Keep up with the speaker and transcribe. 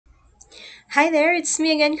Hi there, it's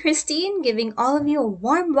me again, Christine, giving all of you a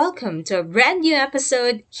warm welcome to a brand new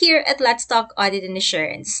episode here at Let's Talk Audit and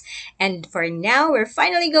Assurance. And for now, we're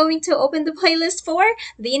finally going to open the playlist for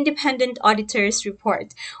the Independent Auditor's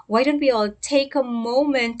Report. Why don't we all take a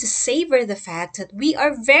moment to savor the fact that we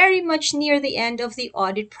are very much near the end of the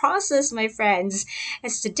audit process, my friends?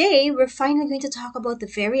 As today, we're finally going to talk about the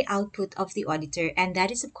very output of the auditor, and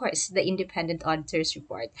that is, of course, the Independent Auditor's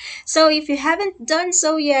Report. So if you haven't done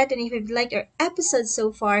so yet, and if you've liked our episode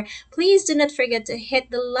so far, please do not forget to hit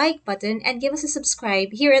the like button and give us a subscribe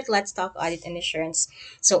here at Let's Talk Audit and Assurance.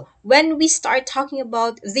 So when we start talking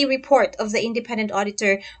about the report of the independent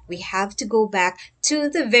auditor, we have to go back to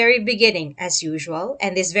the very beginning as usual.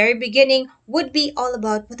 And this very beginning would be all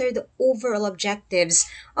about what are the overall objectives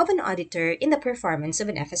of an auditor in the performance of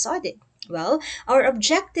an FS audit. Well, our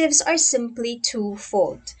objectives are simply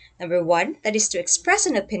twofold. Number one, that is to express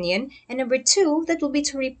an opinion, and number two, that will be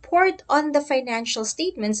to report on the financial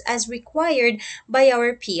statements as required by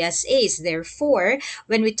our PSAs. Therefore,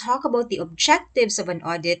 when we talk about the objectives of an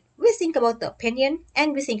audit, we think about the opinion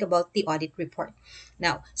and we think about the audit report.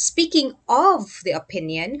 Now, speaking of the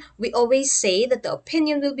opinion, we always say that the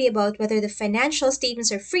opinion will be about whether the financial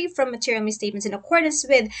statements are free from material misstatements in accordance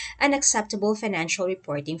with an acceptable financial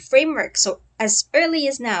reporting framework. So, as early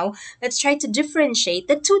as now, let's try to differentiate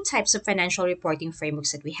the two types of financial reporting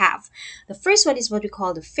frameworks that we have. The first one is what we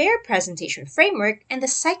call the fair presentation framework, and the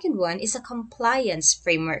second one is a compliance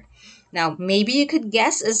framework. Now, maybe you could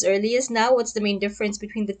guess as early as now what's the main difference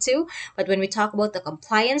between the two, but when we talk about the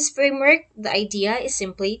compliance framework, the idea is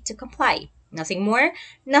simply to comply. Nothing more,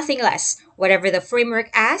 nothing less. Whatever the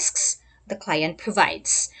framework asks, the client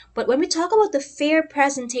provides. But when we talk about the fair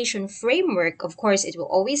presentation framework, of course, it will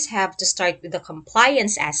always have to start with the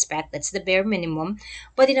compliance aspect. That's the bare minimum.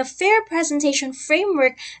 But in a fair presentation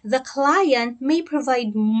framework, the client may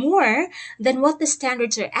provide more than what the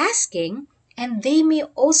standards are asking, and they may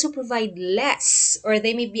also provide less, or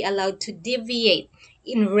they may be allowed to deviate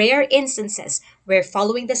in rare instances where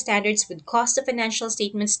following the standards would cause the financial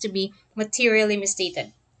statements to be materially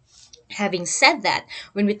misstated. Having said that,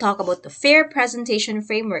 when we talk about the fair presentation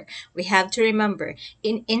framework, we have to remember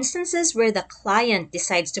in instances where the client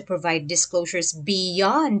decides to provide disclosures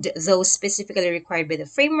beyond those specifically required by the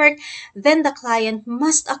framework, then the client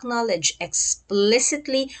must acknowledge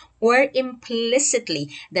explicitly or implicitly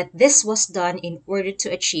that this was done in order to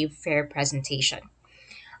achieve fair presentation.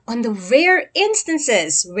 On the rare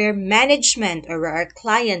instances where management or where our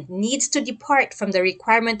client needs to depart from the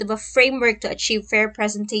requirement of a framework to achieve fair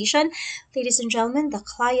presentation, ladies and gentlemen, the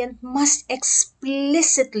client must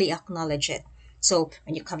explicitly acknowledge it. So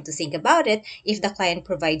when you come to think about it, if the client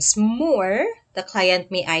provides more, the client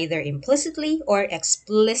may either implicitly or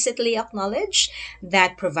explicitly acknowledge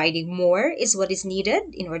that providing more is what is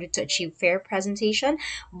needed in order to achieve fair presentation.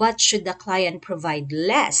 But should the client provide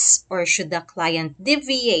less, or should the client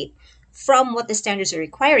deviate from what the standards are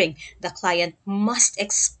requiring, the client must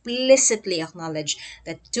explicitly acknowledge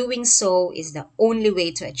that doing so is the only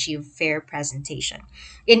way to achieve fair presentation.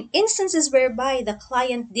 In instances whereby the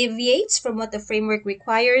client deviates from what the framework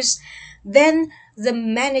requires, then the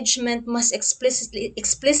management must explicitly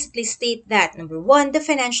state that number one, the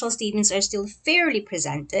financial statements are still fairly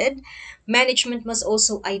presented. Management must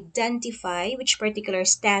also identify which particular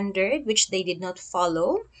standard which they did not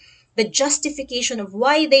follow, the justification of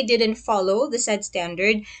why they didn't follow the said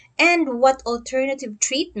standard, and what alternative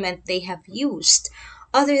treatment they have used.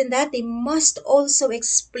 Other than that, they must also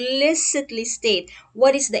explicitly state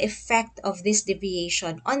what is the effect of this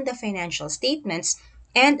deviation on the financial statements.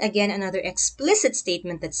 And again, another explicit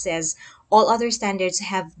statement that says all other standards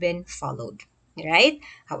have been followed. Right?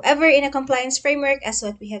 However, in a compliance framework, as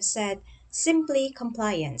what we have said, simply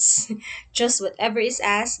compliance. Just whatever is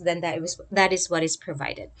asked, then that is what is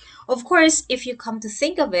provided. Of course, if you come to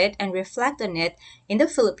think of it and reflect on it, in the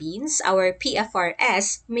Philippines, our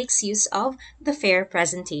PFRS makes use of the Fair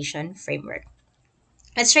Presentation Framework.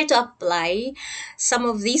 Let's try to apply some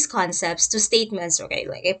of these concepts to statements. Okay,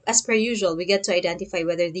 like as per usual, we get to identify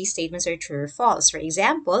whether these statements are true or false. For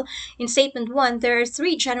example, in statement one, there are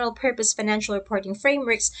three general purpose financial reporting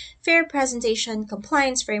frameworks: fair presentation,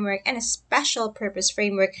 compliance framework, and a special purpose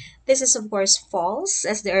framework. This is of course false,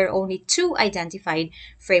 as there are only two identified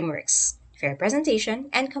frameworks: fair presentation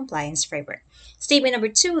and compliance framework. Statement number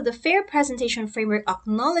two, the fair presentation framework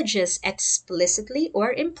acknowledges explicitly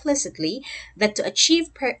or implicitly that to achieve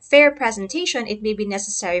fair presentation, it may be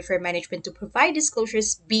necessary for management to provide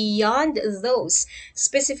disclosures beyond those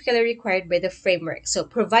specifically required by the framework. So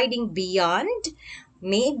providing beyond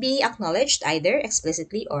may be acknowledged either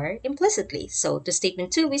explicitly or implicitly. So to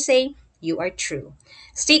statement two, we say You are true.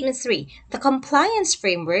 Statement 3. The compliance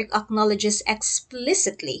framework acknowledges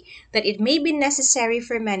explicitly that it may be necessary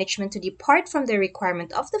for management to depart from the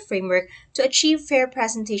requirement of the framework to achieve fair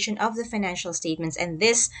presentation of the financial statements. And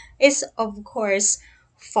this is, of course,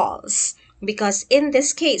 false. Because in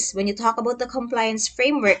this case, when you talk about the compliance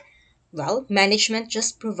framework, well, management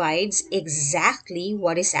just provides exactly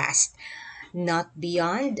what is asked, not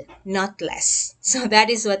beyond, not less. So that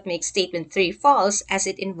is what makes statement 3 false, as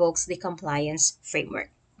it invokes the compliance framework,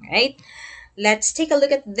 right? Let's take a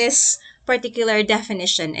look at this particular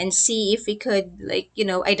definition and see if we could,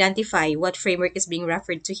 identify what framework is being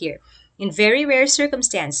referred to here. In very rare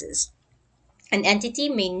circumstances, an entity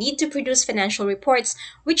may need to produce financial reports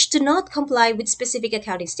which do not comply with specific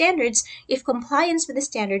accounting standards if compliance with the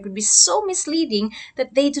standard would be so misleading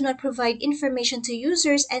that they do not provide information to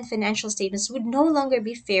users and financial statements would no longer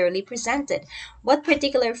be fairly presented. What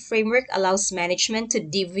particular framework allows management to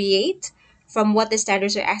deviate from what the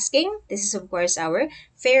standards are asking? This is, of course, our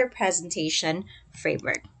fair presentation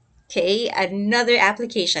framework. Okay, another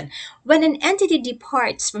application. When an entity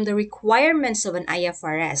departs from the requirements of an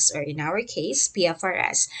IFRS, or in our case,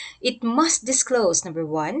 PFRS, it must disclose, number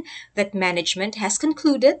one, that management has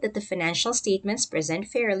concluded that the financial statements present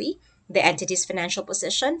fairly the entity's financial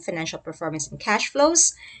position, financial performance, and cash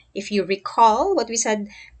flows. If you recall what we said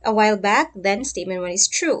a while back, then statement 1 is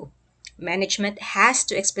true. Management has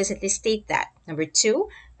to explicitly state that. Number 2,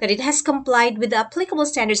 that it has complied with the applicable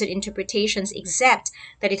standards and interpretations, except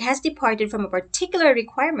that it has departed from a particular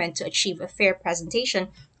requirement to achieve a fair presentation.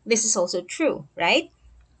 This is also true, right?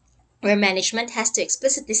 Where management has to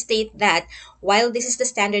explicitly state that while this is the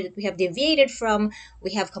standard that we have deviated from,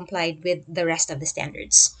 we have complied with the rest of the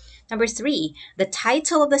standards. Number 3, the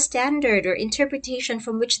title of the standard or interpretation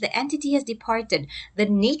from which the entity has departed, the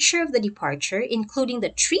nature of the departure, including the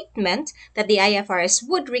treatment that the IFRS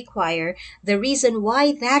would require, the reason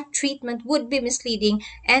why that treatment would be misleading,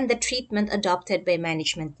 and the treatment adopted by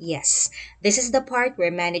management. Yes, this is the part where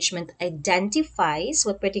management identifies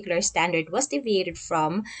what particular standard was deviated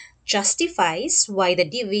from, justifies why the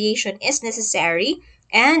deviation is necessary,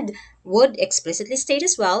 and would explicitly state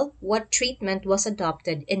as well what treatment was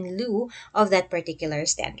adopted in lieu of that particular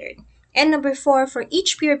standard. And number 4, for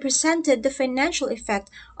each period presented, the financial effect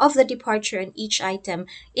of the departure on each item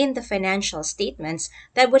in the financial statements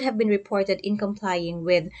that would have been reported in complying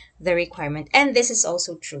with the requirement. And this is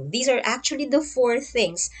also true. These are actually the 4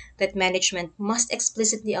 things that management must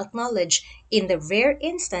explicitly acknowledge in the rare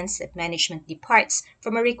instance that management departs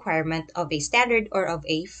from a requirement of a standard or of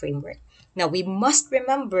a framework. Now, we must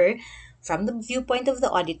remember, from the viewpoint of the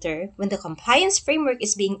auditor, when the compliance framework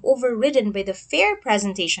is being overridden by the fair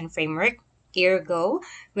presentation framework, ergo,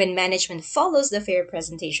 when management follows the fair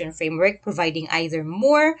presentation framework, providing either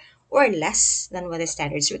more or less than what the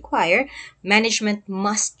standards require, management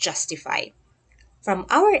must justify. From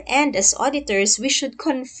our end as auditors, we should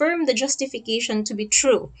confirm the justification to be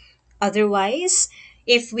true. Otherwise,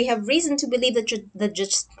 if we have reason to believe that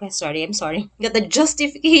that the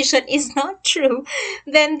justification is not true,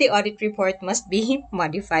 then the audit report must be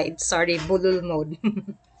modified. Sorry, bulul mode.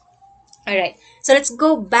 All right, so let's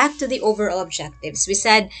go back to the overall objectives. We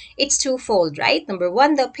said it's twofold, right? Number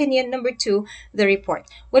 1, the opinion. Number 2, the report.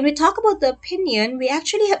 When we talk about the opinion, we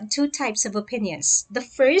actually have 2 types of opinions. The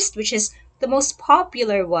first, which is the most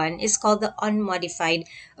popular one, is called the unmodified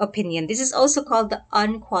opinion. This is also called the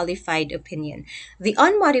unqualified opinion. The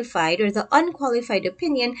unmodified or the unqualified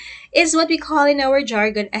opinion is what we call in our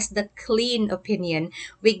jargon as the clean opinion.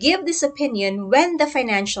 We give this opinion when the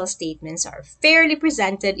financial statements are fairly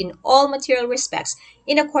presented in all material respects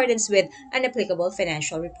in accordance with an applicable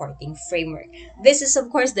financial reporting framework. This is, of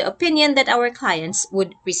course, the opinion that our clients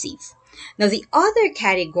would receive. Now, the other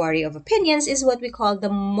category of opinions is what we call the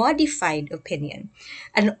modified opinion.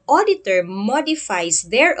 An auditor modifies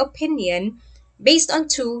their opinion based on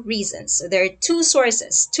 2 reasons. So there are 2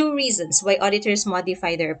 sources, 2 reasons why auditors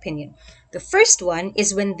modify their opinion. The first one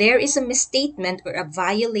is when there is a misstatement or a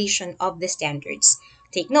violation of the standards.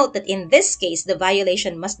 Take note that in this case, the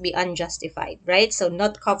violation must be unjustified, right? So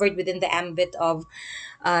not covered within the ambit of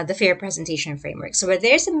the fair presentation framework. So where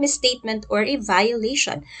there's a misstatement or a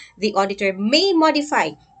violation, the auditor may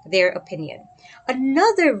modify their opinion.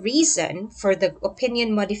 Another reason for the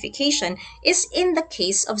opinion modification is in the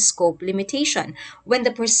case of scope limitation, when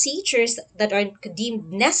the procedures that are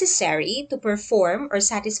deemed necessary to perform or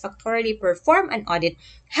satisfactorily perform an audit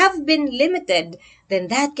have been limited, then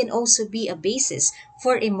that can also be a basis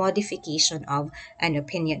for a modification of an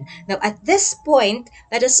opinion. Now, at this point,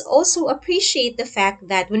 let us also appreciate the fact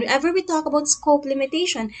that whenever we talk about scope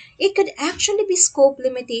limitation, it could actually be scope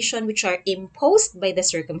limitation which are imposed by the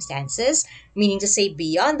circumstances, meaning to say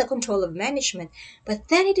beyond the control of management. But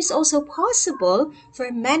then it is also possible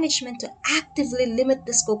for management to actively limit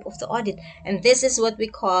the scope of the audit. And this is what we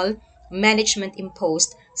call management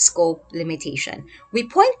imposed scope limitation. We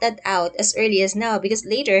point that out as early as now because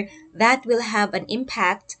later that will have an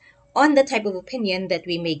impact on the type of opinion that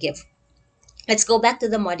we may give. Let's go back to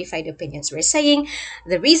the modified opinions. We're saying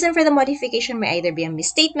the reason for the modification may either be a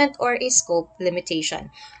misstatement or a scope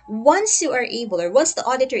limitation. Once you are able, or once the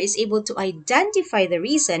auditor is able to identify the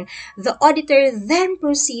reason, the auditor then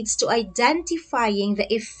proceeds to identifying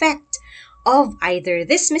the effect of either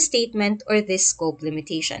this misstatement or this scope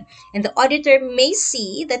limitation. And the auditor may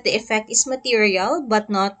see that the effect is material but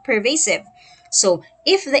not pervasive. So,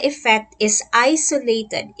 if the effect is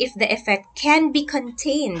isolated, if the effect can be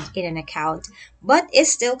contained in an account but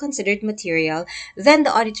is still considered material, then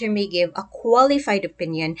the auditor may give a qualified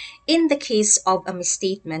opinion in the case of a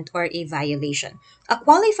misstatement or a violation. A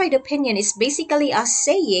qualified opinion is basically us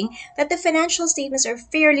saying that the financial statements are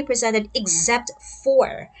fairly presented except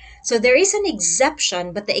for. So there is an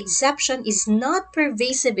exception, but the exception is not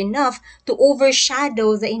pervasive enough to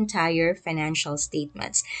overshadow the entire financial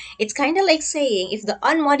statements. It's kind of like saying if the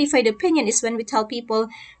unmodified opinion is when we tell people,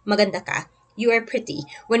 maganda ka, you are pretty.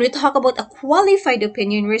 When we talk about a qualified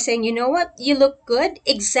opinion, we're saying, you know what, you look good,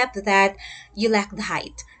 except that you lack the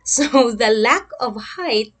height. So the lack of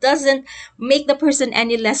height doesn't make the person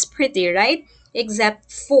any less pretty, right?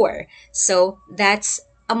 Except for. So that's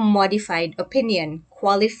a modified opinion,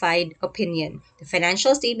 qualified opinion. The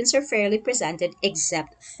financial statements are fairly presented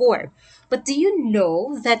except for. But do you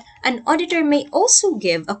know that an auditor may also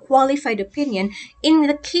give a qualified opinion in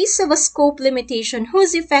the case of a scope limitation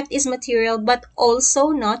whose effect is material but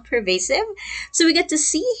also not pervasive? So we get to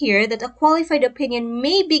see here that a qualified opinion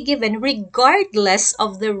may be given regardless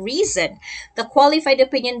of the reason. The qualified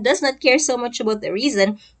opinion does not care so much about the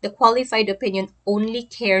reason. The qualified opinion only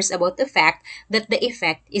cares about the fact that the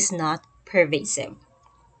effect is not pervasive.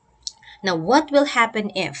 Now, what will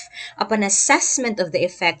happen if, upon assessment of the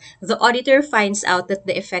effect, the auditor finds out that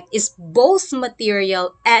the effect is both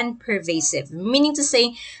material and pervasive? Meaning to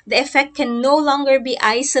say, the effect can no longer be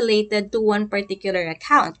isolated to one particular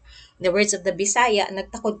account. In the words of the Bisaya,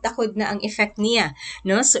 nagtakod-takod na ang effect niya.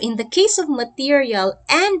 No? So, in the case of material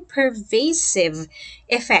and pervasive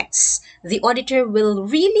effects, the auditor will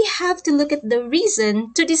really have to look at the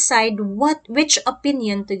reason to decide which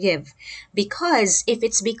opinion to give. Because if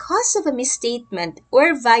it's because of a misstatement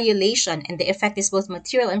or violation and the effect is both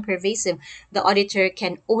material and pervasive, the auditor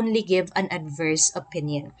can only give an adverse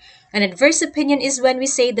opinion. An adverse opinion is when we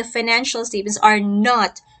say the financial statements are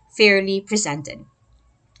not fairly presented.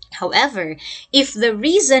 However, if the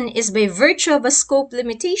reason is by virtue of a scope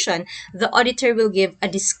limitation, the auditor will give a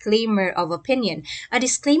disclaimer of opinion. A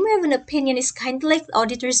disclaimer of an opinion is kind of like the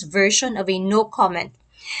auditor's version of a no comment.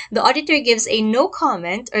 The auditor gives a no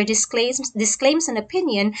comment or disclaims an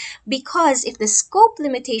opinion because if the scope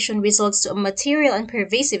limitation results to a material and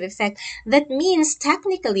pervasive effect, that means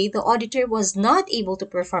technically the auditor was not able to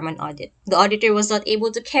perform an audit. The auditor was not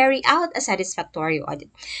able to carry out a satisfactory audit.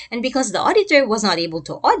 And because the auditor was not able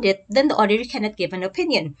to audit, then the auditor cannot give an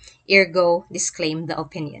opinion. Ergo, disclaim the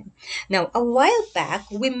opinion. Now, a while back,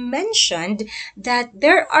 we mentioned that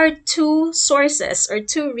there are two sources or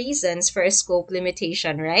two reasons for a scope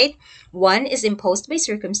limitation, right? One is imposed by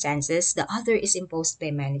circumstances, the other is imposed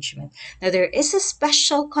by management. Now, there is a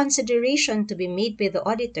special consideration to be made by the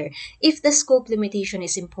auditor if the scope limitation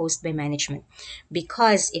is imposed by management.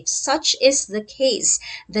 Because if such is the case,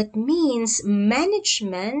 that means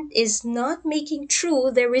management is not making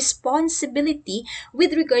true their responsibility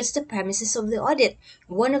with regards to premises of the audit.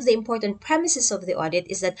 One of the important premises of the audit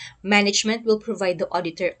is that management will provide the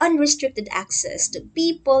auditor unrestricted access to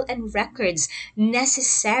people and records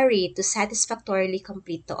necessary to satisfactorily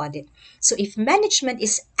complete the audit. So if management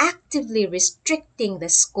is actively restricting the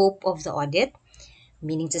scope of the audit,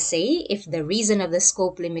 meaning to say, if the reason of the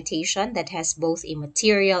scope limitation that has both a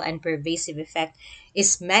material and pervasive effect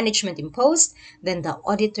is management imposed, then the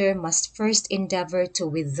auditor must first endeavor to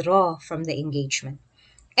withdraw from the engagement.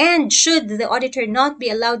 And should the auditor not be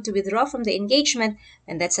allowed to withdraw from the engagement,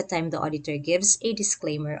 then that's the time the auditor gives a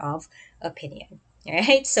disclaimer of opinion. All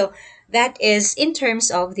right, so that is in terms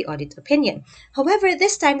of the audit opinion. However,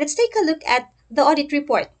 this time, let's take a look at the audit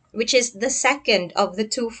report. which is the second of the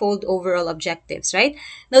twofold overall objectives, right?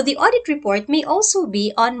 Now, the audit report may also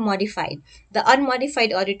be unmodified. The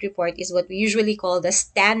unmodified audit report is what we usually call the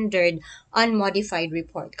standard unmodified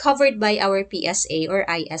report, covered by our PSA or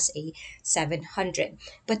ISA 700.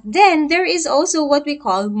 But then there is also what we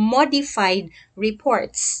call modified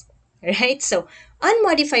reports, right? So,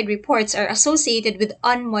 unmodified reports are associated with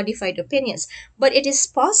unmodified opinions, but it is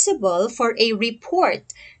possible for a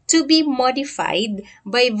report to be modified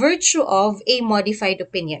by virtue of a modified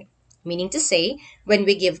opinion. Meaning to say, when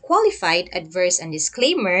we give qualified, adverse, and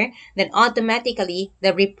disclaimer, then automatically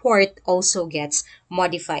the report also gets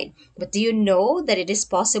modified. But do you know that it is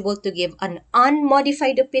possible to give an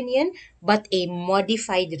unmodified opinion but a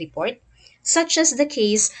modified report? Such as the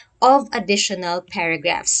case of additional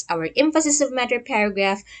paragraphs, our emphasis of matter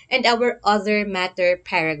paragraph and our other matter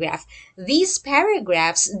paragraph. These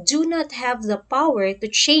paragraphs do not have the power to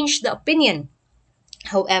change the opinion.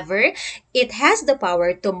 However, it has the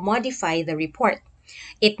power to modify the report.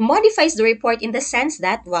 It modifies the report in the sense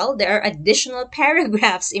that, well, there are additional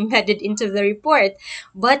paragraphs embedded into the report,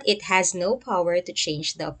 but it has no power to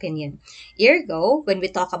change the opinion. Ergo, when we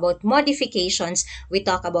talk about modifications, we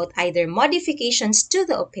talk about either modifications to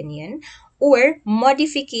the opinion or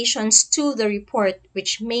modifications to the report,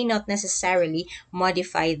 which may not necessarily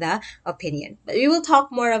modify the opinion. But we will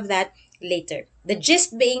talk more of that later. The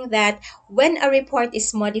gist being that when a report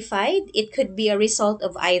is modified, it could be a result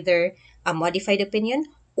of either a modified opinion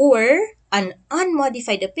or an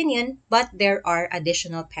unmodified opinion, but there are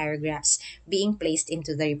additional paragraphs being placed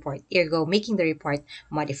into the report, ergo making the report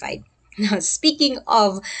modified. Now, speaking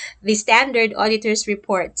of the standard auditor's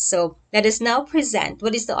report, so let us now present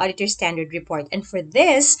what is the auditor's standard report. And for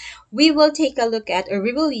this, we will take a look at, or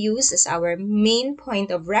we will use as our main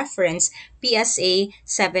point of reference, PSA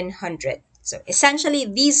 700. So essentially,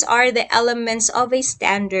 these are the elements of a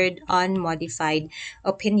standard unmodified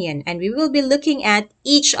opinion. And we will be looking at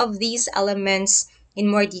each of these elements in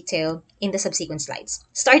more detail in the subsequent slides.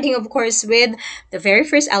 Starting, of course, with the very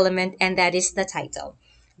first element, and that is the title.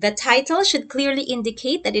 The title should clearly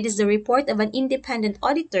indicate that it is the report of an independent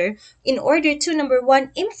auditor in order to, number one,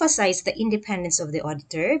 emphasize the independence of the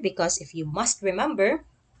auditor, because if you must remember,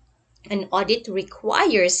 an audit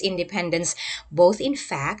requires independence both in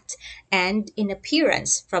fact and in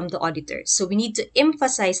appearance from the auditor. So we need to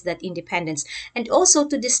emphasize that independence and also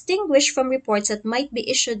to distinguish from reports that might be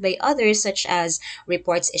issued by others, such as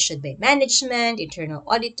reports issued by management, internal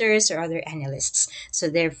auditors, or other analysts. So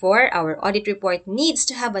therefore, our audit report needs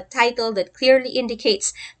to have a title that clearly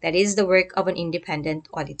indicates that is the work of an independent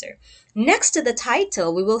auditor. Next to the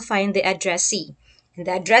title, we will find the addressee. And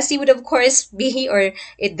the addressee would, of course, be,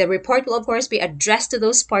 the report will, of course, be addressed to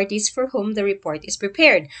those parties for whom the report is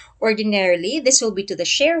prepared. Ordinarily, this will be to the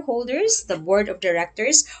shareholders, the board of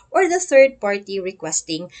directors, or the third party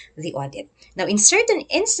requesting the audit. Now, in certain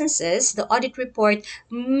instances, the audit report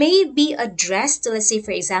may be addressed to, let's say,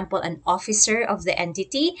 for example, an officer of the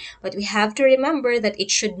entity, but we have to remember that it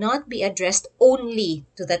should not be addressed only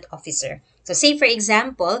to that officer. So say, for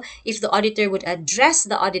example, if the auditor would address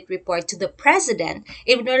the audit report to the president,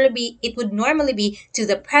 it would normally be to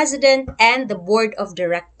the president and the board of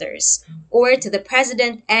directors, or to the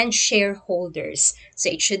president and shareholders. So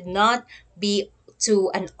it should not be to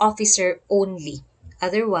an officer only.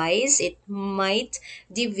 Otherwise, it might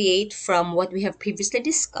deviate from what we have previously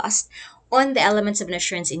discussed on the elements of an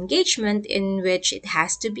assurance engagement, in which it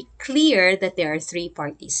has to be clear that there are three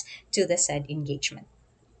parties to the said engagement.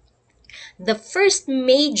 The first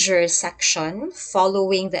major section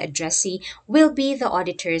following the addressee will be the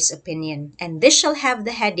auditor's opinion, and this shall have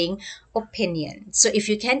the heading opinion. So if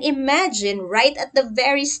you can imagine, right at the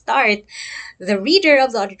very start, the reader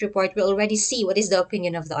of the audit report will already see what is the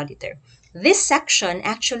opinion of the auditor. This section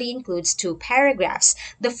actually includes two paragraphs.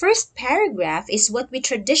 The first paragraph is what we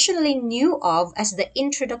traditionally knew of as the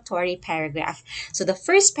introductory paragraph. So the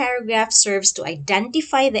first paragraph serves to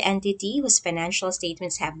identify the entity whose financial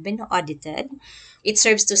statements have been audited. It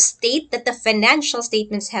serves to state that the financial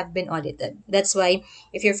statements have been audited. That's why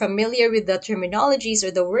if you're familiar with the terminologies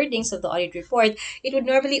or the wordings of the audit report, it would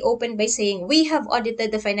normally open by saying, we have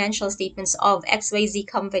audited the financial statements of XYZ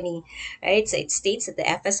company, right? So it states that the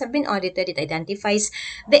FS have been audited. It identifies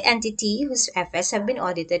the entity whose FS have been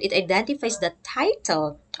audited. It identifies the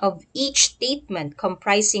title of each statement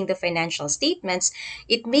comprising the financial statements.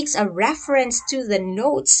 It makes a reference to the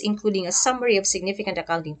notes, including a summary of significant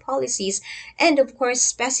accounting policies, and of course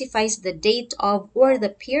specifies the date of or the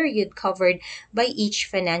period covered by each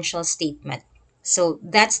financial statement. So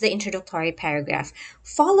that's the introductory paragraph.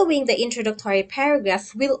 Following the introductory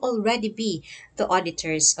paragraph will already be the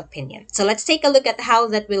auditor's opinion. So let's take a look at how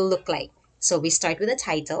that will look like. So we start with the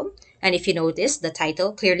title. And if you notice, the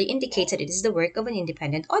title clearly indicates that it is the work of an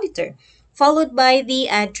independent auditor, followed by the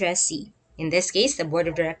addressee. In this case, the board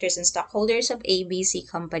of directors and stockholders of ABC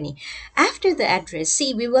Company. After the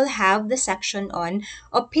addressee, we will have the section on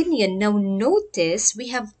opinion. Now notice we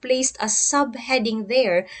have placed a subheading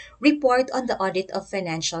there, report on the audit of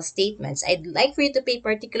financial statements. I'd like for you to pay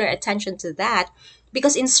particular attention to that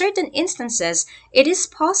because in certain instances, it is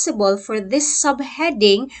possible for this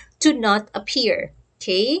subheading to not appear.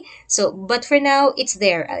 Okay, so but for now it's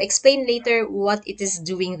there. I'll explain later what it is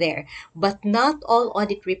doing there. But not all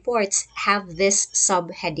audit reports have this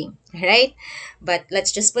subheading, right? But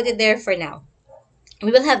let's just put it there for now. We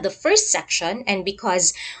will have the first section, and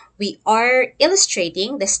because we are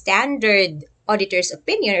illustrating the standard auditor's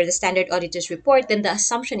opinion or the standard auditor's report, then the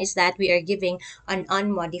assumption is that we are giving an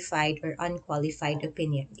unmodified or unqualified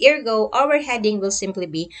opinion. Ergo, our heading will simply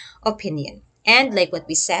be opinion. And like what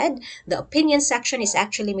we said, the opinion section is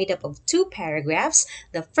actually made up of two paragraphs.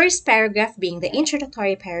 The first paragraph being the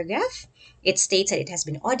introductory paragraph. It states that it has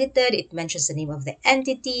been audited, it mentions the name of the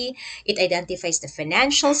entity, it identifies the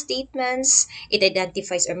financial statements, it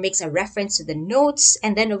identifies or makes a reference to the notes,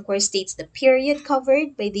 and then, of course, states the period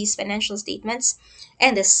covered by these financial statements.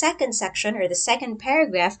 And the second section or the second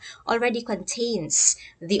paragraph already contains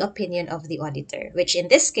the opinion of the auditor, which in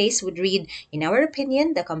this case would read, in our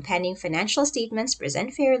opinion, the accompanying financial statements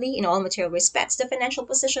present fairly in all material respects the financial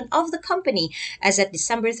position of the company as at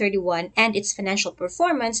December 31 and its financial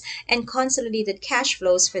performance and consolidated cash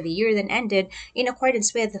flows for the year then ended in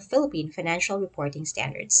accordance with the Philippine Financial Reporting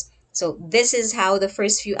Standards. So this is how the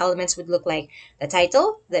first few elements would look like: the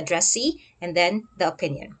title, the addressee, and then the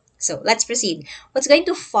opinion. So let's proceed. What's going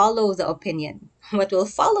to follow the opinion? What will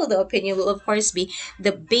follow the opinion will, of course, be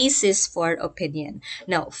the basis for opinion.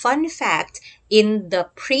 Now, fun fact, in the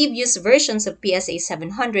previous versions of PSA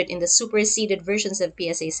 700, in the superseded versions of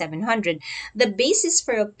PSA 700, the basis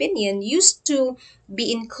for opinion used to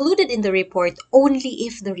be included in the report only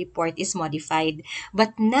if the report is modified.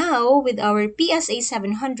 But now, with our PSA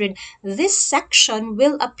 700, this section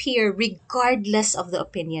will appear regardless of the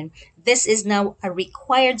opinion. This is now a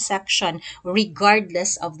required section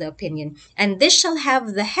regardless of the opinion. And this shall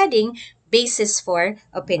have the heading basis for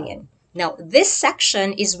opinion. Now, this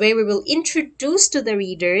section is where we will introduce to the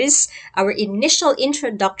readers our initial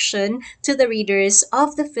introduction to the readers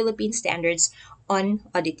of the Philippine Standards on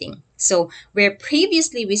Auditing. So, where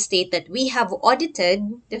previously we state that we have audited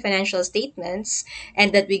the financial statements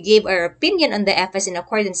and that we gave our opinion on the FS in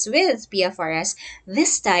accordance with PFRS,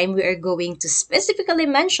 this time we are going to specifically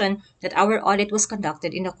mention that our audit was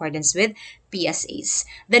conducted in accordance with PSAs.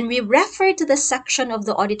 Then we refer to the section of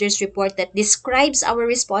the auditor's report that describes our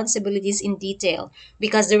responsibilities in detail,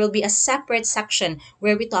 because there will be a separate section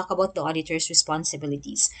where we talk about the auditor's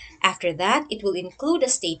responsibilities. After that, it will include a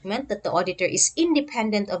statement that the auditor is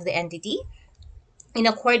independent of the entity in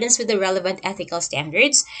accordance with the relevant ethical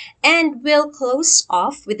standards, and will close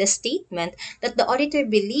off with a statement that the auditor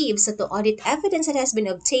believes that the audit evidence that has been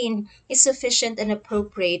obtained is sufficient and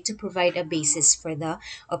appropriate to provide a basis for the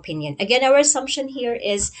opinion. Again, our assumption here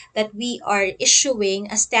is that we are issuing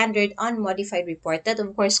a standard unmodified report that,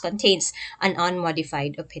 of course, contains an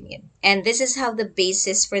unmodified opinion. And this is how the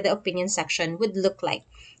basis for the opinion section would look like.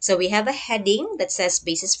 So we have a heading that says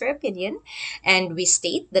basis for opinion, and we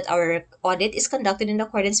state that our audit is conducted in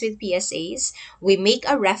accordance with PSAs. We make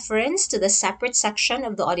a reference to the separate section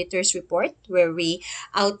of the auditor's report where we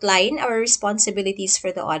outline our responsibilities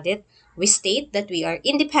for the audit. We state that we are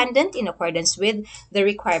independent in accordance with the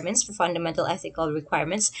requirements for fundamental ethical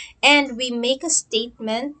requirements, and we make a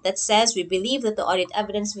statement that says we believe that the audit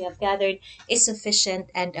evidence we have gathered is sufficient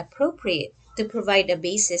and appropriate to provide a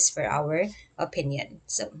basis for our opinion.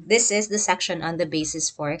 So this is the section on the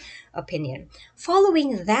basis for opinion.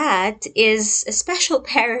 Following that is a special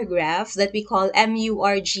paragraph that we call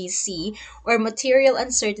MURGC, or material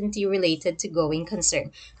uncertainty related to going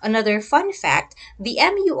concern. Another fun fact, the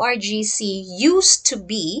MURGC used to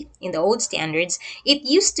be, in the old standards, it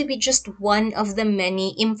used to be just one of the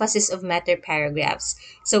many emphasis of matter paragraphs.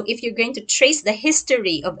 So if you're going to trace the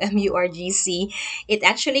history of MURGC, it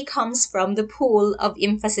actually comes from the pool of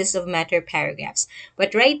emphasis of matter paragraphs.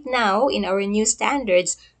 But right now, in our new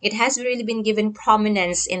standards, it has really been given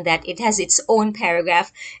prominence in that it has its own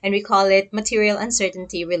paragraph, and we call it material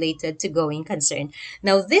uncertainty related to going concern.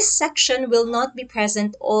 Now, this section will not be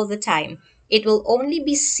present all the time. It will only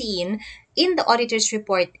be seen in the auditor's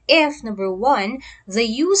report if, number one, the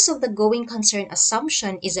use of the going concern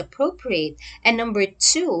assumption is appropriate, and number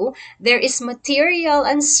two, there is material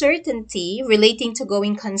uncertainty relating to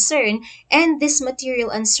going concern, and this material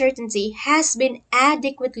uncertainty has been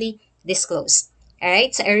adequately disclosed. All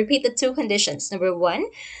right, so I repeat the two conditions. Number one,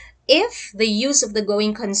 if the use of the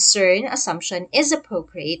going concern assumption is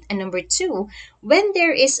appropriate, and number two, when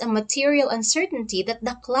there is a material uncertainty that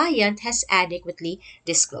the client has adequately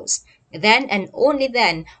disclosed. Then and only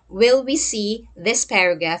then will we see this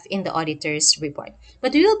paragraph in the auditor's report.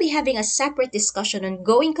 But we will be having a separate discussion on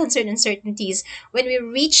going concern uncertainties when we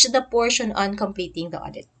reach the portion on completing the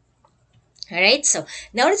audit. All right, so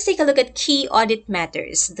now let's take a look at key audit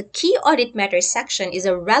matters. The key audit matters section is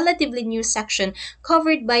a relatively new section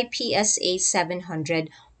covered by PSA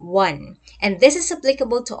 701. And this is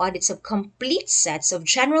applicable to audits of complete sets of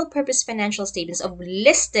general purpose financial statements of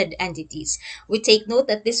listed entities. We take note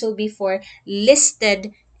that this will be for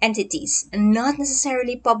listed entities, not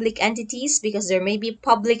necessarily public entities, because there may be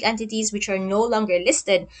public entities which are no longer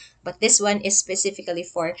listed, but this one is specifically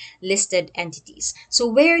for listed entities. So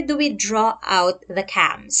where do we draw out the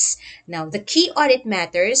CAMs? Now, the key audit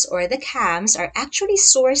matters, or the CAMs, are actually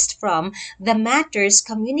sourced from the matters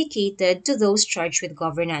communicated to those charged with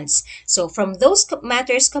governance. So from those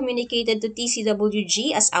matters communicated to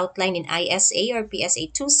TCWG as outlined in ISA or PSA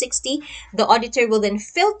 260, the auditor will then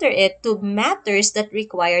filter it to matters that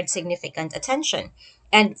required significant attention.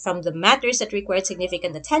 And from the matters that required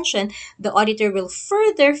significant attention, the auditor will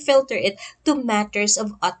further filter it to matters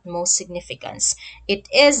of utmost significance. It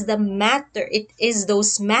is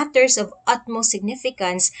those matters of utmost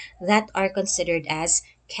significance that are considered as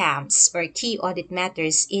CAMs, or key audit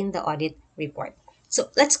matters, in the audit report. So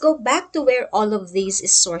let's go back to where all of these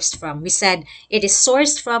is sourced from. We said it is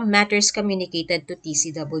sourced from matters communicated to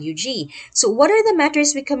TCWG. So what are the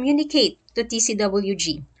matters we communicate to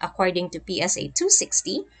TCWG? According to PSA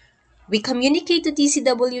 260, we communicate to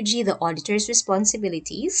TCWG the auditor's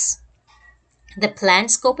responsibilities, the plan,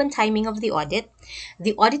 scope, and timing of the audit,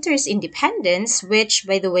 the auditor's independence, which,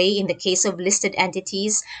 by the way, in the case of listed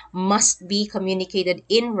entities, must be communicated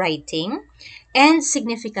in writing, and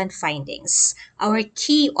significant findings. Our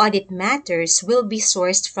key audit matters will be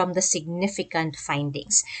sourced from the significant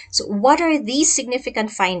findings. So what are these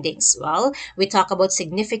significant findings? Well, we talk about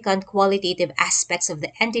significant qualitative aspects of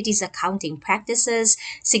the entity's accounting practices,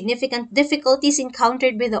 significant difficulties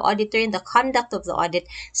encountered by the auditor in the conduct of the audit,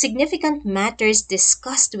 significant matters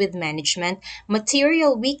discussed with management,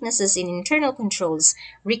 material weaknesses in internal controls,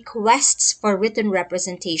 requests for written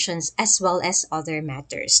representations, as well as other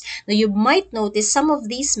matters. Now, you might notice some of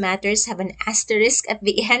these matters have an asterisk at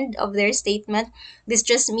the end of their statement. This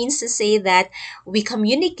just means to say that we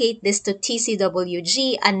communicate this to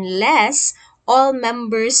TCWG unless all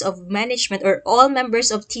members of management or all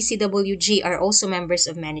members of TCWG are also members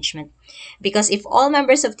of management. Because if all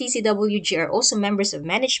members of TCWG are also members of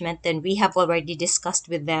management, then we have already discussed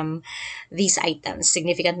with them these items: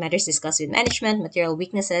 significant matters discussed with management, material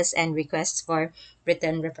weaknesses, and requests for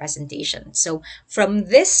written representation. So from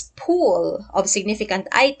this pool of significant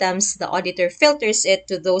items, the auditor filters it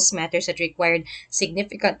to those matters that required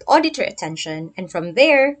significant auditor attention, and from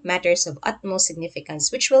there, matters of utmost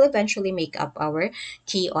significance, which will eventually make up our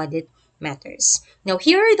key audit matters. Now,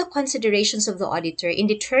 here are the considerations of the auditor in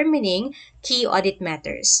determining key audit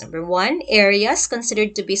matters. Number one, areas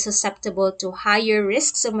considered to be susceptible to higher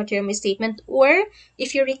risks of material misstatement, or,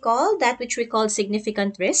 if you recall, that which we call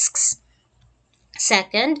significant risks.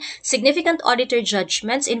 Second, significant auditor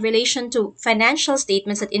judgments in relation to financial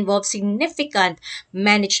statements that involve significant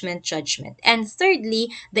management judgment. And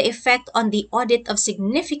thirdly, the effect on the audit of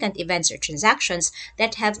significant events or transactions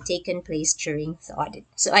that have taken place during the audit.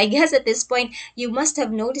 So I guess at this point, you must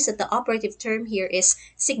have noticed that the operative term here is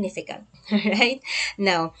significant, right?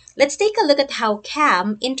 Now, let's take a look at how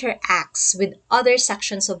CAM interacts with other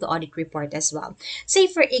sections of the audit report as well. Say,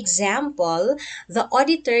 for example, the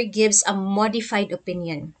auditor gives a modified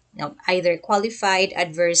opinion. Now, either qualified,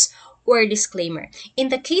 adverse, or disclaimer. In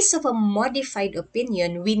the case of a modified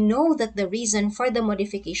opinion, we know that the reason for the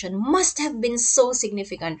modification must have been so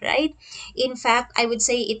significant, right? In fact, I would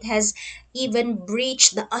say it has even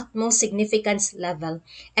breached the utmost significance level.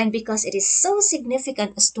 And because it is so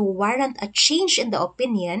significant as to warrant a change in the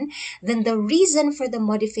opinion, then the reason for the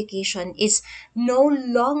modification is no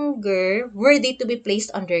longer worthy to be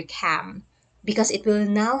placed under CAM, because it will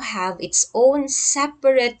now have its own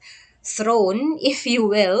separate thrown, if you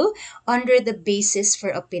will, under the basis for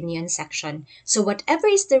opinion section. So whatever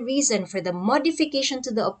is the reason for the modification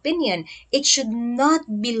to the opinion, it should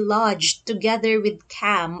not be lodged together with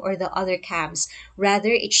CAM or the other CAMs. Rather,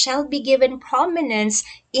 it shall be given prominence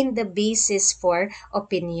in the basis for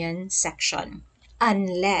opinion section.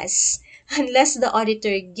 Unless the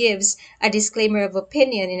auditor gives a disclaimer of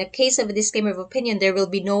opinion. In a case of a disclaimer of opinion, there will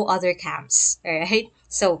be no other CAMs. All right?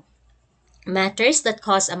 So matters that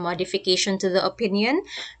cause a modification to the opinion,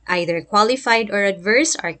 either qualified or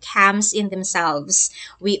adverse, are CAMs in themselves.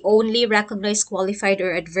 We only recognize qualified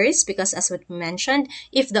or adverse because, as what we mentioned,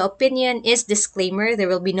 if the opinion is disclaimer, there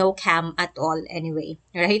will be no CAM at all anyway,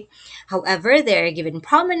 right? However, they are given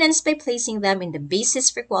prominence by placing them in the basis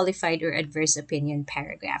for qualified or adverse opinion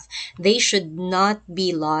paragraph. They should not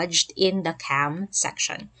be lodged in the CAM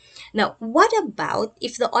section. Now, what about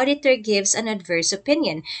if the auditor gives an adverse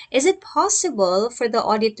opinion? Is it possible for the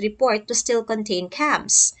audit report to still contain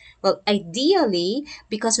CAMs? Well, ideally,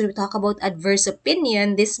 because when we talk about adverse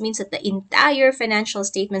opinion, this means that the entire financial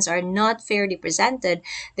statements are not fairly presented.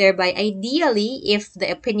 Thereby, ideally, if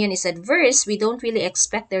the opinion is adverse, we don't really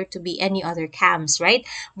expect there to be any other CAMs, right?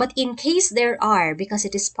 But in case there are, because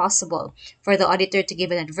it is possible for the auditor to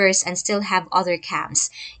give an adverse and still have other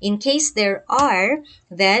CAMs. In case there are,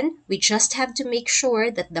 then we just have to make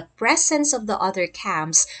sure that the presence of the other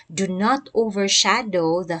CAMs do not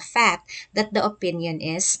overshadow the fact that the opinion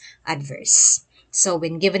is adverse. So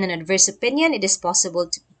when given an adverse opinion, it is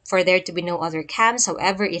possible for there to be no other CAMs.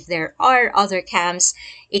 However, if there are other CAMs,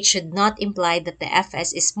 it should not imply that the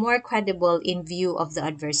FS is more credible in view of the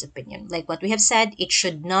adverse opinion. Like what we have said, it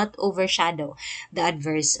should not overshadow the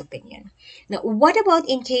adverse opinion. Now, what about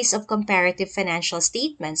in case of comparative financial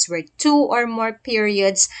statements where two or more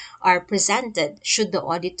periods are presented? Should the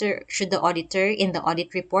auditor in the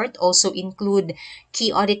audit report also include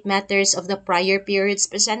key audit matters of the prior periods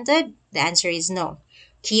presented? The answer is no.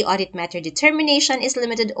 Key audit matter determination is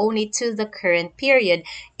limited only to the current period,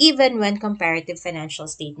 even when comparative financial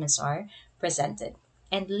statements are presented.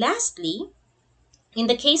 And lastly, in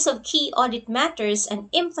the case of key audit matters and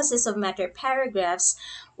emphasis of matter paragraphs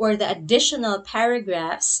or the additional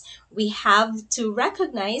paragraphs, we have to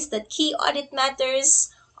recognize that key audit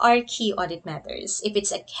matters are key audit matters. If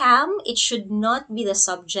it's a CAM, it should not be the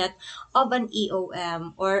subject of an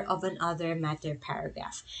EOM or of another matter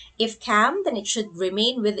paragraph. If CAM, then it should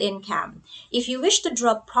remain within CAM. If you wish to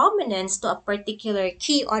draw prominence to a particular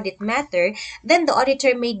key audit matter, then the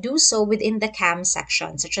auditor may do so within the CAM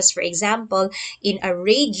section, such as, for example, in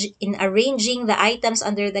arranging the items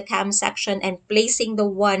under the CAM section and placing the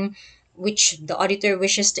one which the auditor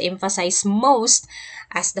wishes to emphasize most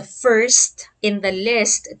as the first in the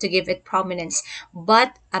list to give it prominence.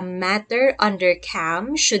 But a matter under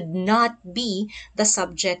CAM should not be the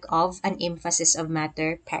subject of an emphasis of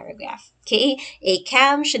matter paragraph. Okay, a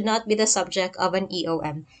CAM should not be the subject of an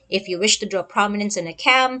EOM. If you wish to draw prominence in a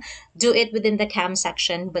CAM, do it within the CAM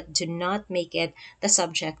section, but do not make it the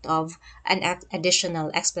subject of an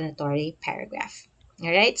additional explanatory paragraph. All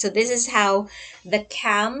right, so this is how the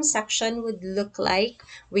CAM section would look like.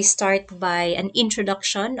 We start by an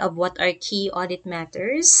introduction of what are key audit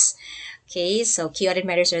matters. Okay, so key audit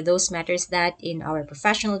matters are those matters that, in our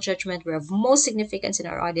professional judgment, were of most significance in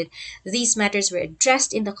our audit. These matters were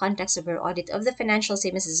addressed in the context of our audit of the financial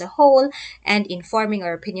statements as a whole and informing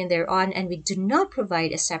our opinion thereon, and we do not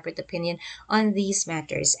provide a separate opinion on these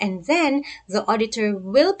matters. And then the auditor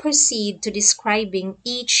will proceed to describing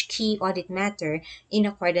each key audit matter in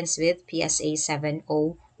accordance with PSA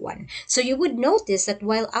 701. So you would notice that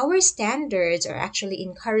while our standards are actually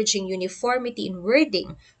encouraging uniformity in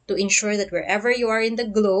wording to ensure that wherever you are in the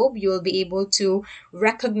globe, you will be able to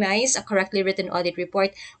recognize a correctly written audit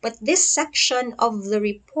report, but this section of the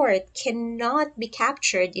report cannot be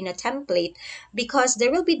captured in a template because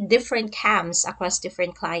there will be different CAMs across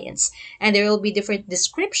different clients, and there will be different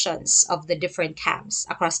descriptions of the different CAMs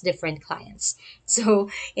across different clients. So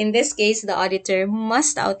in this case, the auditor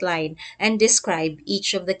must outline and describe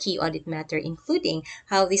each of the key audit matter, including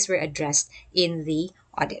how these were addressed in the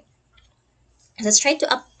audit. Let's try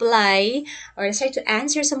to apply or let's try to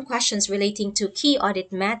answer some questions relating to key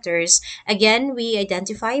audit matters. Again, we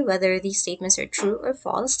identify whether these statements are true or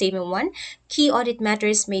false. Statement 1, key audit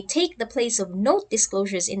matters may take the place of note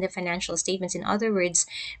disclosures in the financial statements. In other words,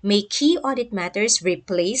 may key audit matters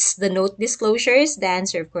replace the note disclosures? The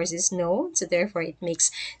answer, of course, is no. So therefore, it makes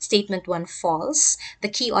statement 1 false. The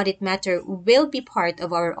key audit matter will be part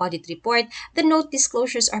of our audit report. The note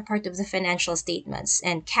disclosures are part of the financial statements,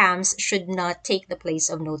 and CAMs should not take the place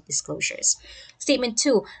of note disclosures. Statement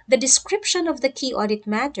 2, the description of the key audit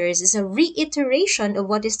matters is a reiteration of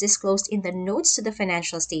what is disclosed in the notes to the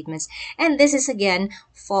financial statements. And this is again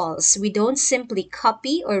false. We don't simply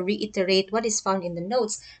copy or reiterate what is found in the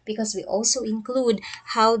notes because we also include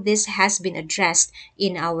how this has been addressed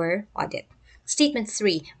in our audit. Statement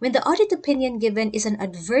 3. When the audit opinion given is an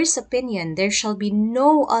adverse opinion, there shall be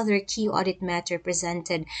no other key audit matter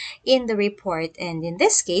presented in the report. And in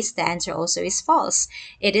this case, the answer also is false.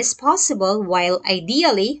 It is possible, while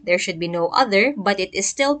ideally there should be no other, but it is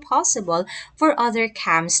still possible for other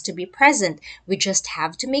CAMs to be present. We just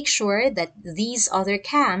have to make sure that these other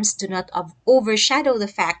CAMs do not overshadow the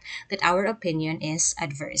fact that our opinion is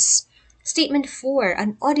adverse. Statement 4.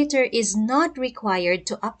 An auditor is not required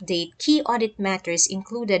to update key audit matters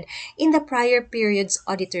included in the prior period's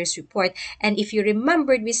auditor's report. And if you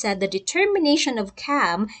remembered, we said the determination of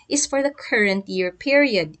CAM is for the current year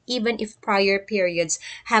period, even if prior periods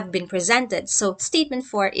have been presented. So statement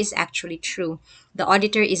 4 is actually true. The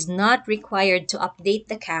auditor is not required to update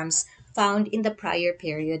the CAMs found in the prior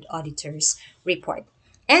period auditor's report.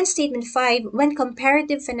 And statement 5, when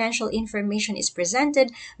comparative financial information is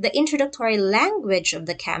presented, the introductory language of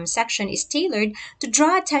the CAM section is tailored to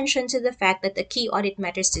draw attention to the fact that the key audit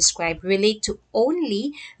matters described relate to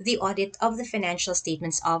only the audit of the financial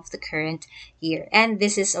statements of the current year. And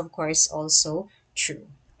this is, of course, also true.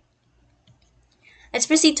 Let's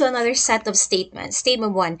proceed to another set of statements.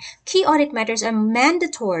 Statement 1. Key audit matters are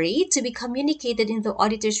mandatory to be communicated in the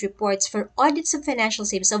auditor's reports for audits of financial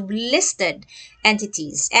statements of listed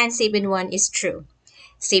entities. And statement 1 is true.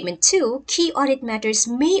 Statement 2, key audit matters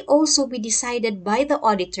may also be decided by the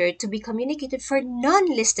auditor to be communicated for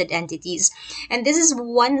non-listed entities. And this is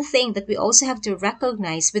one thing that we also have to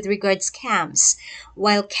recognize with regards CAMs.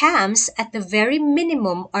 While CAMs at the very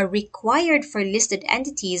minimum are required for listed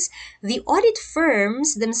entities, the audit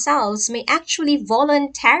firms themselves may actually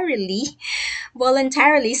voluntarily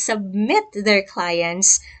submit their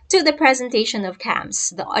clients to the presentation of CAMs.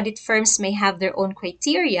 The audit firms may have their own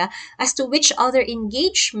criteria as to which other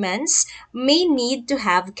engagements may need to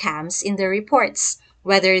have CAMs in their reports,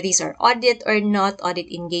 whether these are audit or not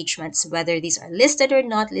audit engagements, whether these are listed or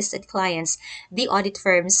not listed clients. The audit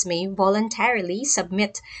firms may voluntarily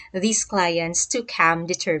submit these clients to CAM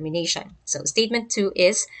determination. So statement 2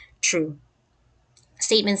 is true.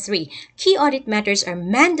 Statement 3. Key audit matters are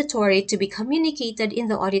mandatory to be communicated in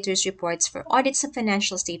the auditor's reports for audits of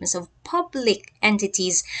financial statements of public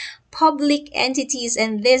entities. Public entities,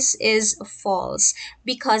 and this is false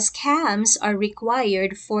because CAMs are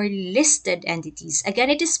required for listed entities. Again,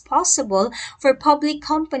 it is possible for public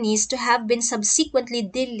companies to have been subsequently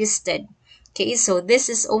delisted. Okay, so this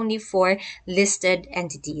is only for listed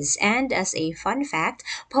entities. And as a fun fact,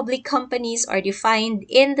 public companies are defined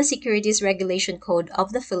in the Securities Regulation Code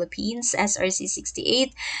of the Philippines, SRC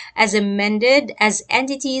 68, as amended as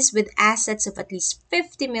entities with assets of at least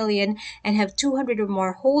 50 million and have 200 or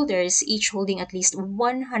more holders, each holding at least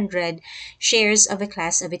 100 shares of a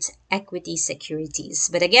class of its equity securities.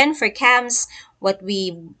 But again, for CAMs, what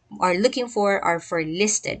we are looking for are for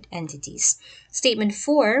listed entities. Statement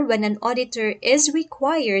 4, when an auditor is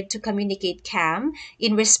required to communicate CAM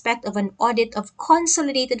in respect of an audit of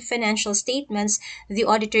consolidated financial statements, the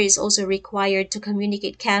auditor is also required to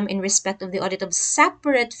communicate CAM in respect of the audit of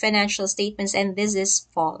separate financial statements, and this is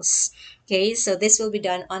false. Okay, so this will be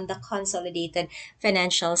done on the consolidated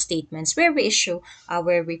financial statements where we issue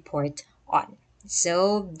our report on.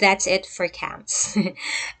 So that's it for CAMs.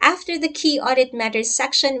 After the key audit matters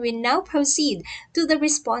section, we now proceed to the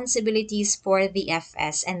responsibilities for the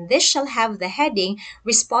FS, and this shall have the heading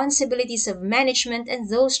Responsibilities of Management and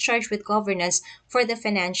those charged with governance for the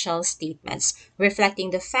financial statements, reflecting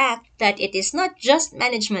the fact that it is not just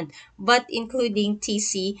management but including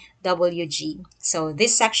TCWG. So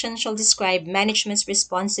this section shall describe management's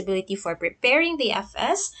responsibility for preparing the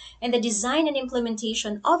FS and the design and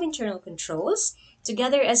implementation of internal controls,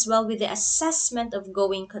 together as well with the assessment of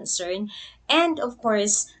going concern, and of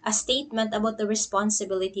course a statement about the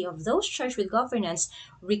responsibility of those charged with governance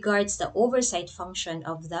regards the oversight function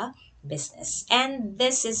of the business. And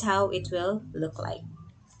this is how it will look like.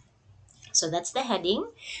 So that's the heading.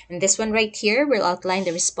 And this one right here will outline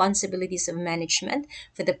the responsibilities of management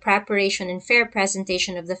for the preparation and fair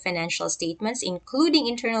presentation of the financial statements, including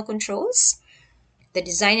internal controls, the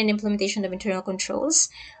design and implementation of internal controls.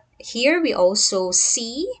 Here we also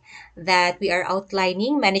see that we are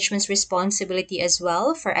outlining management's responsibility as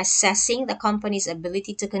well for assessing the company's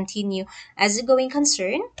ability to continue as a going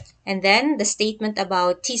concern, and then the statement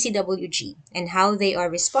about TCWG and how they are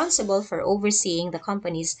responsible for overseeing the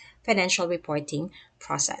company's financial reporting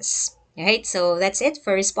process. Right, so that's it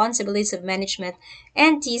for responsibilities of management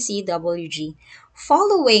and TCWG.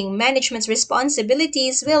 Following management's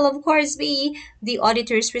responsibilities will, of course, be the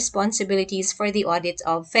auditor's responsibilities for the audit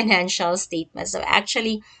of financial statements. So,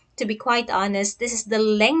 actually, to be quite honest, this is the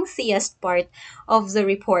lengthiest part of the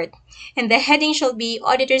report. And the heading shall be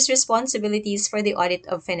Auditor's Responsibilities for the Audit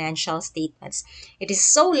of Financial Statements. It is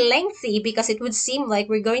so lengthy because it would seem like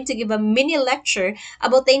we're going to give a mini lecture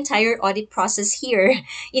about the entire audit process here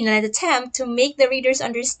in an attempt to make the readers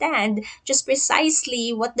understand just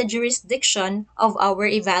precisely what the jurisdiction of our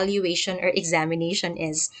evaluation or examination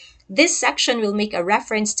is. This section will make a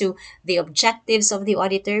reference to the objectives of the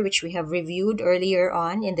auditor, which we have reviewed earlier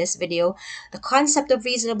on in this video, the concept of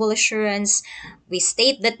reasonable assurance. We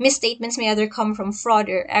state that misstatements may either come from fraud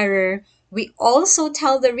or error. We also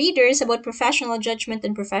tell the readers about professional judgment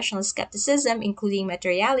and professional skepticism, including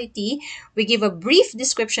materiality. We give a brief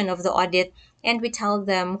description of the audit, and we tell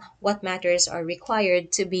them what matters are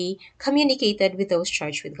required to be communicated with those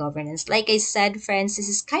charged with governance. Like I said, friends, this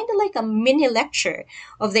is kind of like a mini lecture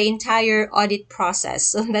of the entire audit process.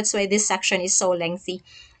 So that's why this section is so lengthy.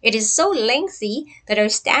 It is so lengthy that our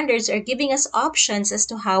standards are giving us options as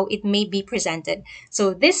to how it may be presented.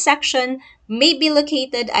 So this section may be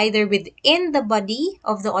located either within the body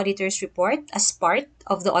of the auditor's report, as part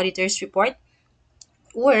of the auditor's report,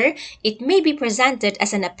 or it may be presented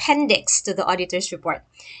as an appendix to the auditor's report.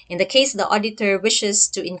 In the case the auditor wishes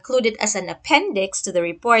to include it as an appendix to the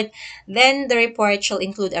report, then the report shall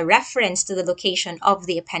include a reference to the location of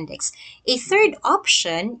the appendix. A third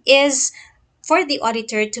option is for the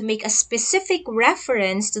auditor to make a specific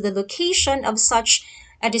reference to the location of such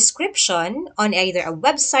a description on either a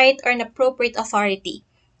website or an appropriate authority.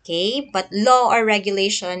 Okay, but law or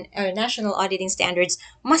regulation or national auditing standards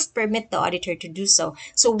must permit the auditor to do so.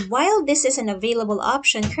 So while this is an available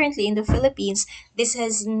option currently in the Philippines, this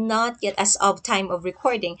has not yet, as of time of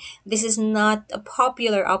recording, this is not a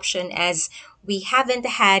popular option as we haven't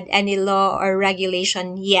had any law or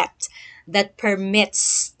regulation yet that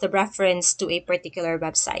permits the reference to a particular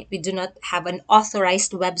website. We do not have an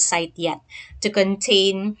authorized website yet to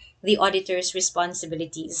contain the auditor's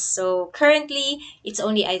responsibilities. So currently, it's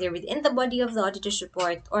only either within the body of the auditor's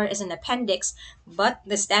report or as an appendix, but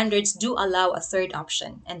the standards do allow a third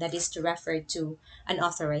option, and that is to refer to an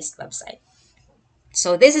authorized website.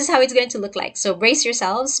 So this is how it's going to look like. So brace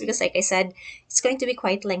yourselves because like I said, it's going to be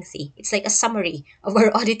quite lengthy. It's like a summary of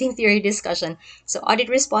our auditing theory discussion. So audit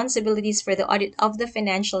responsibilities for the audit of the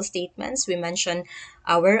financial statements. We mentioned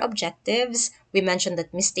our objectives. We mentioned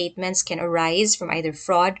that misstatements can arise from either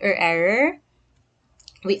fraud or error.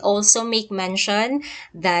 We also make mention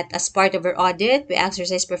that as part of our audit, we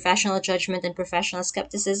exercise professional judgment and professional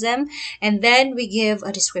skepticism, and then we give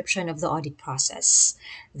a description of the audit process,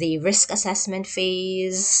 the risk assessment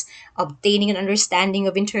phase, obtaining an understanding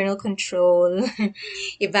of internal control,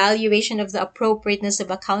 evaluation of the appropriateness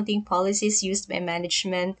of accounting policies used by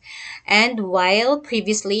management. And while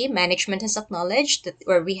previously management has acknowledged that,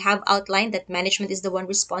 or we have outlined that management is the one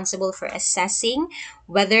responsible for assessing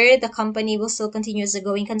whether the company will still continue as a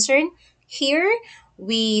going concern, here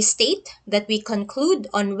we state that we conclude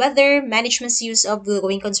on whether management's use of the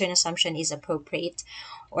going concern assumption is appropriate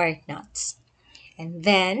or not. And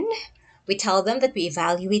then we tell them that we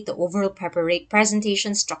evaluate the overall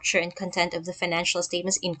presentation, structure, and content of the financial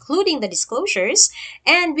statements, including the disclosures,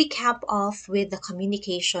 and we cap off with the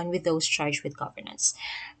communication with those charged with governance.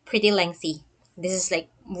 Pretty lengthy. This is like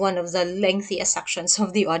one of the lengthiest sections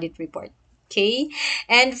of the audit report. Okay,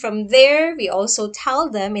 and from there, we also tell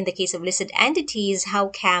them, in the case of listed entities, how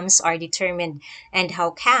CAMs are determined and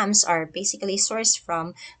how CAMs are basically sourced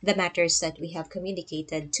from the matters that we have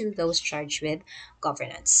communicated to those charged with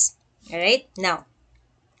governance. All right, now,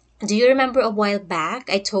 do you remember a while back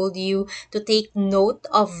I told you to take note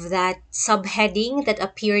of that subheading that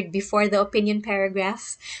appeared before the opinion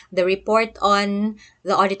paragraph? The report on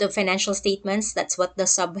the audit of financial statements, that's what the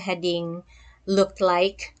subheading looked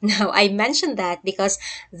like. Now, I mentioned that because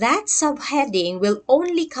that subheading will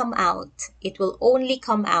only come out. It will only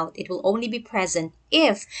come out. It will only be present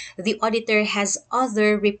if the auditor has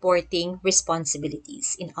other reporting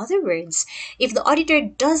responsibilities. In other words, if the auditor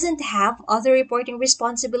doesn't have other reporting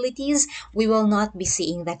responsibilities, we will not be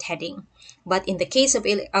seeing that heading. But in the case of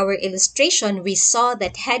our illustration, we saw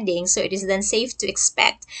that heading, so it is then safe to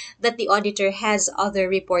expect that the auditor has other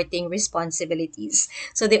reporting responsibilities.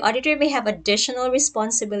 So the auditor may have additional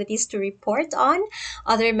responsibilities to report on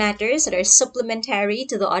other matters that are supplementary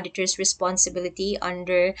to the auditor's responsibility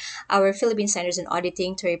under our Philippine Standards in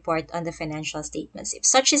Auditing to report on the financial statements. If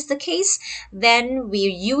such is the case, then we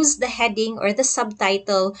use the heading or the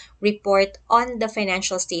subtitle report on the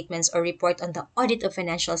financial statements or report on the audit of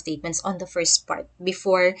financial statements on the first part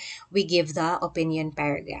before we give the opinion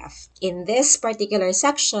paragraph. In this particular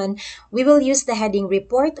section, we will use the heading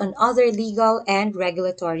report on other legal and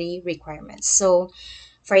regulatory requirements. So,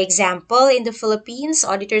 for example, in the Philippines,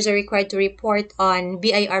 auditors are required to report on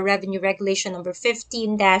BIR Revenue Regulation number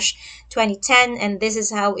 15-2010, and this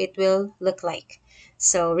is how it will look like.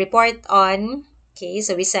 So, report on, okay,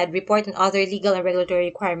 so we said report on other legal and regulatory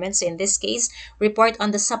requirements. So in this case, report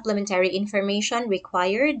on the supplementary information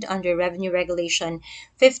required under Revenue Regulation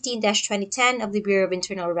 15-2010 of the Bureau of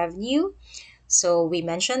Internal Revenue. So we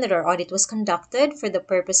mentioned that our audit was conducted for the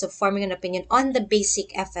purpose of forming an opinion on the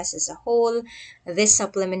basic FS as a whole. This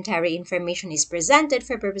supplementary information is presented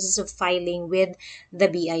for purposes of filing with the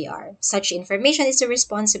BIR. Such information is the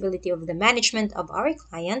responsibility of the management of our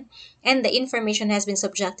client, and the information has been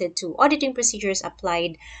subjected to auditing procedures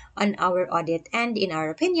applied on our audit and, in our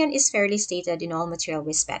opinion, is fairly stated in all material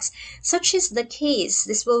respects. Such is the case.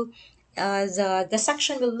 The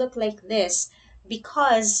section will look like this,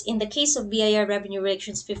 because in the case of BIR Revenue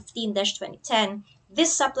Regulations 15-2010,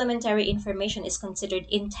 this supplementary information is considered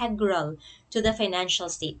integral to the financial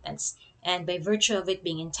statements. And by virtue of it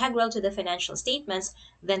being integral to the financial statements,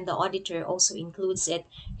 then the auditor also includes it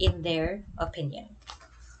in their opinion.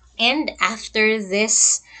 And after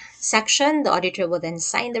this section, the auditor will then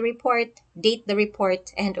sign the report, date the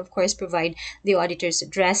report, and of course provide the auditor's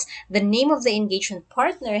address. The name of the engagement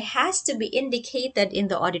partner has to be indicated in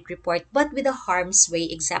the audit report, but with a harm's way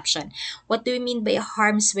exception. What do we mean by a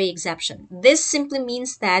harm's way exception? This simply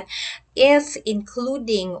means that if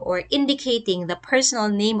including or indicating the personal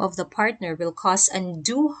name of the partner will cause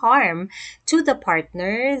undue harm to the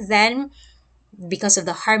partner, then because of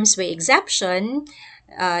the harm's way exception,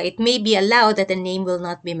 it may be allowed that the name will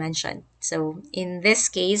not be mentioned. So in this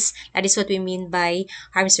case, that is what we mean by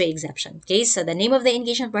harm's way exception. Okay, so the name of the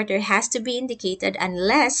engagement partner has to be indicated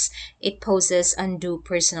unless it poses undue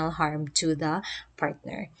personal harm to the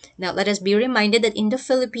partner. Now, let us be reminded that in the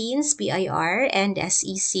Philippines, BIR and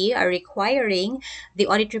SEC are requiring the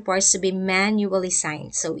audit reports to be manually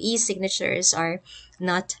signed. So e-signatures are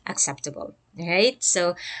not acceptable. All right,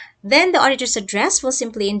 so then the auditor's address will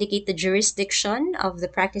simply indicate the jurisdiction of the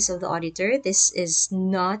practice of the auditor. This is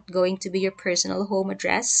not going to be your personal home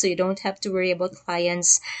address, so you don't have to worry about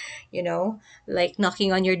clients, like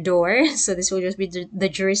knocking on your door. So this will just be the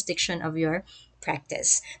jurisdiction of your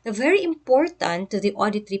practice. The very important to the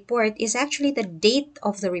audit report is actually the date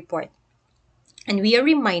of the report. And we are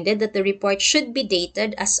reminded that the report should be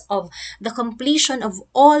dated as of the completion of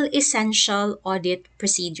all essential audit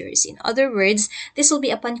procedures. In other words, this will be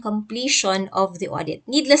upon completion of the audit.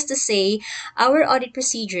 Needless to say, our audit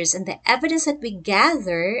procedures and the evidence that we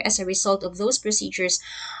gather as a result of those procedures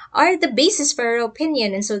are the basis for our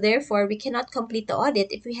opinion, and so therefore we cannot complete the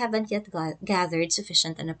audit if we haven't yet gathered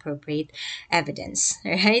sufficient and appropriate evidence.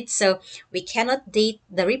 All right, so we cannot date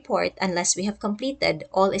the report unless we have completed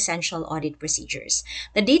all essential audit procedures.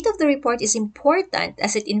 The date of the report is important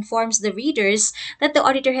as it informs the readers that the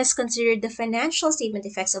auditor has considered the financial statement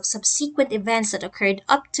effects of subsequent events that occurred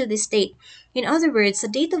up to this date. In other words, the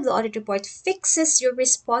date of the audit report fixes your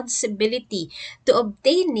responsibility to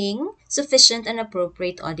obtaining sufficient and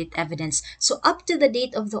appropriate audit evidence. So up to the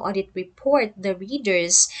date of the audit report, the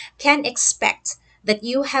readers can expect that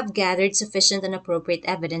you have gathered sufficient and appropriate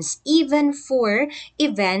evidence even for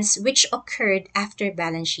events which occurred after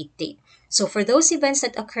balance sheet date. So for those events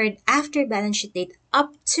that occurred after balance sheet date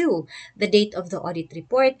up to the date of the audit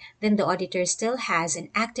report, then the auditor still has an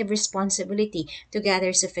active responsibility to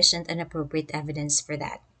gather sufficient and appropriate evidence for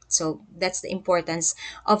that. So that's the importance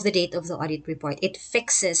of the date of the audit report. It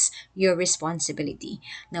fixes your responsibility.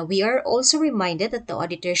 Now, we are also reminded that the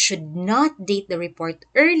auditor should not date the report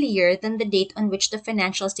earlier than the date on which the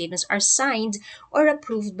financial statements are signed or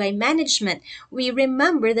approved by management. We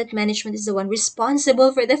remember that management is the one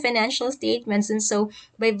responsible for the financial statements, and so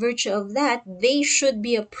by virtue of that, they should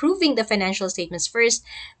be approving the financial statements first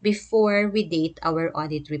before we date our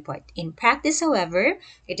audit report. In practice, however,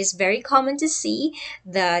 it is very common to see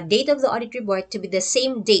the date of the audit report to be the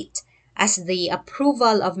same date as the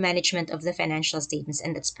approval of management of the financial statements,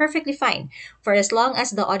 and that's perfectly fine for as long as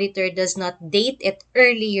the auditor does not date it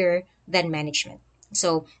earlier than management.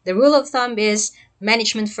 So the rule of thumb is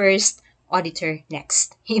management first, auditor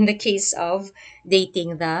next, in the case of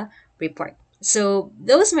dating the report. So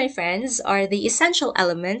those, my friends, are the essential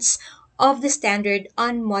elements of the standard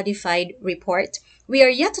unmodified report. We are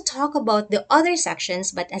yet to talk about the other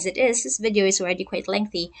sections, but as it is, this video is already quite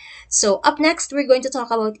lengthy. So up next, we're going to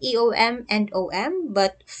talk about EOM and OM,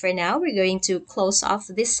 but for now, we're going to close off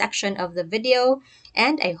this section of the video,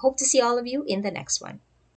 and I hope to see all of you in the next one.